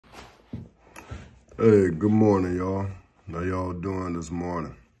Hey, good morning, y'all. How y'all doing this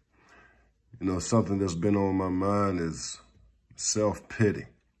morning? You know, something that's been on my mind is self-pity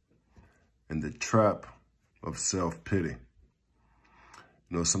and the trap of self-pity. You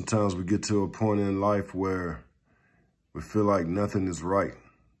know, sometimes we get to a point in life where we feel like nothing is right.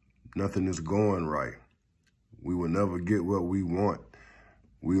 Nothing is going right. We will never get what we want.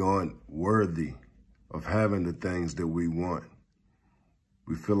 We aren't worthy of having the things that we want.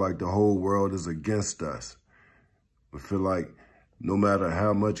 We feel like the whole world is against us. We feel like no matter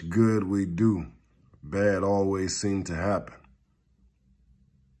how much good we do, bad always seems to happen.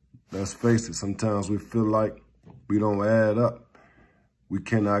 Let's face it, sometimes we feel like we don't add up. We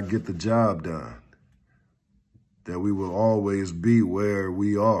cannot get the job done. That we will always be where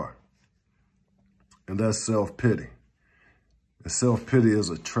we are. And that's self-pity. And self-pity is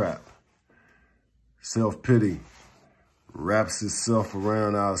a trap. Self-pity wraps itself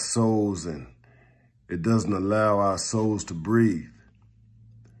around our souls and it doesn't allow our souls to breathe.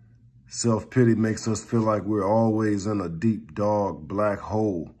 Self-pity makes us feel like we're always in a deep, dark, black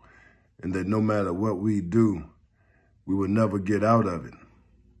hole and that no matter what we do, we will never get out of it.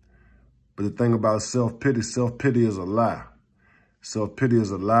 But the thing about self-pity is a lie. Self-pity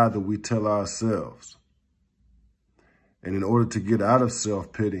is a lie that we tell ourselves. And in order to get out of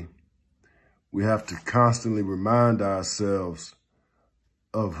self-pity, we have to constantly remind ourselves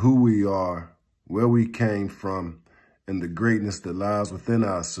of who we are, where we came from, and the greatness that lies within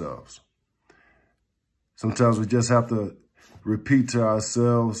ourselves. Sometimes we just have to repeat to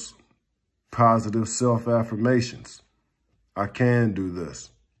ourselves positive self-affirmations. I can do this.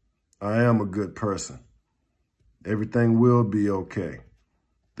 I am a good person. Everything will be okay.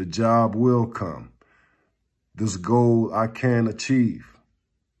 The job will come. This goal I can achieve.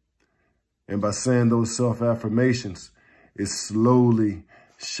 And by saying those self-affirmations, it slowly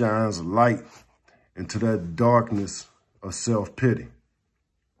shines light into that darkness of self-pity.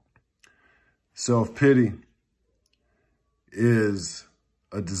 Self-pity is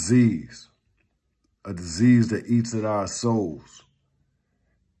a disease that eats at our souls,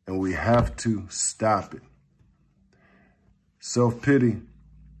 and we have to stop it. Self-pity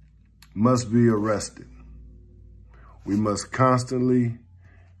must be arrested. We must constantly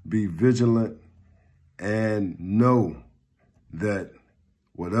be vigilant and know that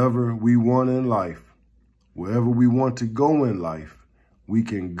whatever we want in life, wherever we want to go in life, we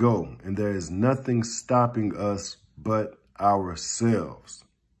can go. And there is nothing stopping us but ourselves.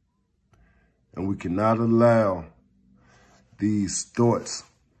 And we cannot allow these thoughts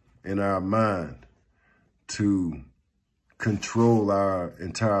in our mind to control our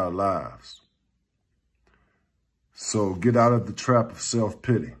entire lives. So get out of the trap of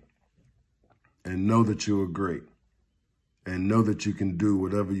self-pity and know that you are great and know that you can do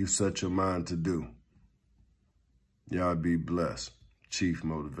whatever you set your mind to do. Y'all be blessed. Chief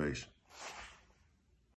Motivation.